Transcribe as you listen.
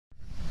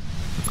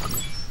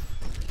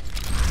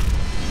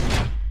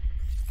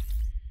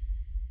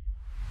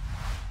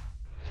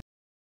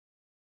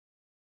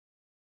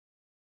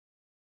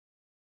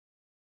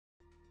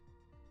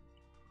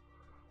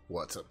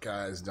What's up,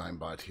 guys?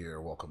 Digmbot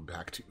here. Welcome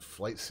back to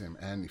Flight Sim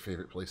and the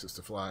Favorite Places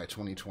to Fly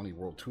 2020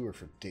 World Tour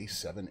for Day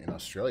 7 in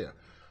Australia.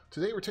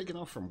 Today we're taking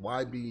off from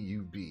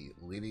YBUB,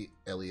 Lady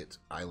Elliot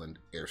Island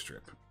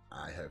Airstrip.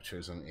 I have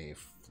chosen a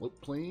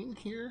float plane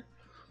here.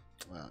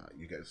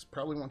 You guys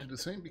probably want to do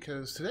the same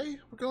because today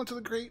we're going to the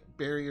Great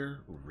Barrier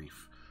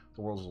Reef,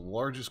 the world's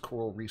largest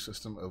coral reef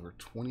system, over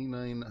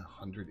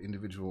 2,900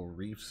 individual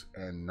reefs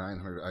and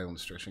 900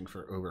 islands stretching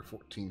for over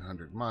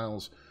 1,400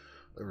 miles.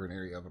 Over an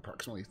area of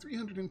approximately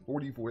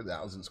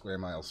 344,000 square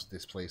miles.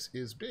 This place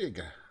is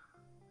big.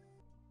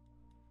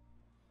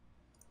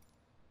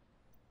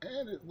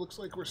 And it looks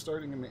like we're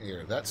starting in the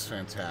air. That's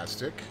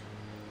fantastic.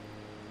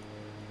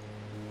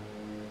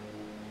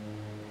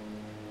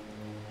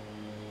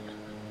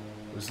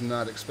 Was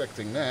not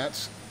expecting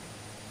that.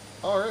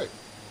 Alright.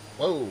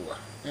 Whoa.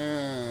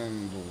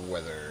 And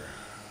weather.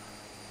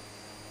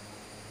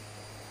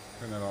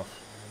 Turn that off.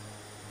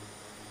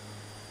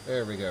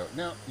 There we go.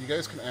 Now, you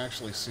guys can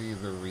actually see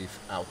the reef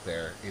out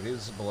there. It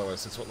is below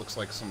us. It's what looks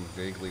like some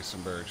vaguely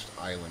submerged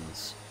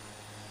islands.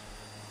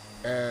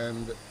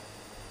 And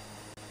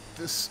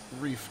this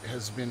reef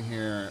has been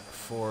here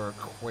for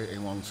quite a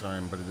long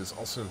time, but it is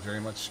also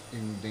very much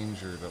in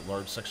danger. That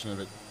large sections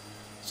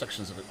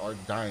of it are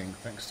dying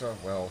thanks to,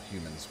 well,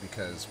 humans,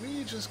 because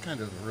we just kind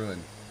of ruin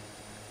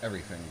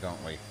everything,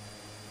 don't we?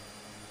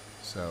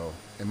 So,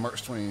 in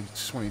March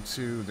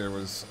 2022, there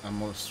was the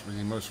most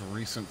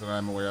recent that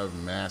I'm aware of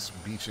mass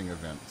beaching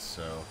event.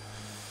 So,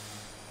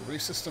 the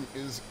reef system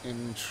is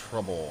in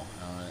trouble.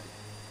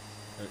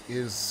 There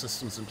is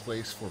systems in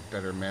place for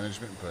better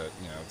management, but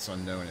you know it's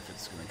unknown if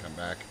it's going to come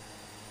back.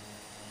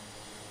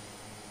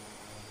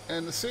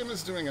 And the sim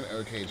is doing an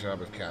okay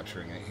job of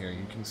capturing it here.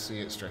 You can see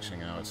it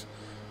stretching out.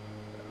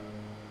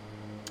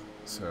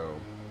 So.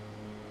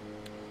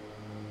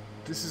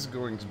 This is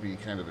going to be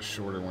kind of a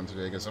shorter one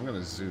today, because I'm going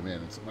to zoom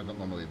in. It's something I don't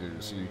normally do,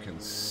 so you can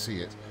see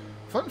it.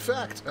 Fun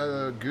fact,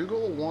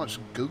 Google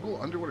launched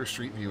Google Underwater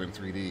Street View in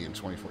 3D in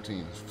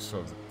 2014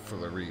 for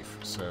the reef.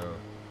 So,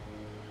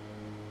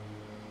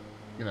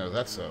 you know,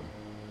 that's a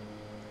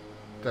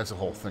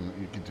whole thing that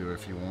you could do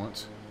if you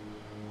want.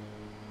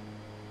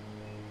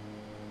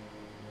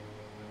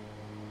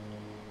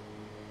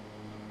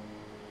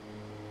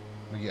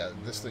 Yeah,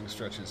 this thing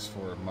stretches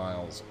for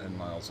miles and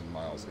miles and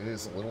miles. It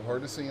is a little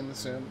hard to see in the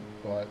sim,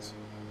 but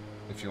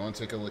if you want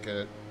to take a look at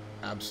it,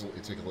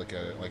 absolutely take a look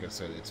at it. Like I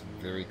said, it's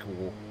very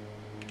cool.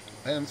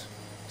 And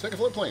take a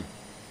float plane.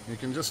 You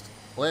can just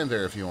land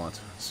there if you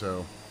want.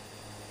 So,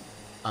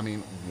 I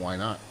mean, why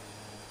not?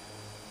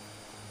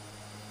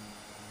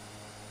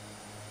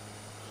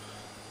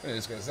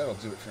 Anyways, guys, that'll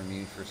do it for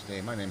me for today.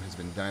 My name has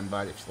been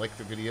Digmbot. If you liked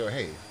the video,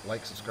 hey,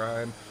 like,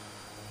 subscribe.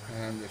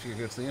 And if you're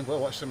here to the end, well,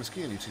 watch some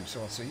ski on YouTube. So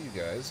I'll see you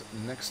guys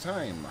next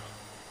time.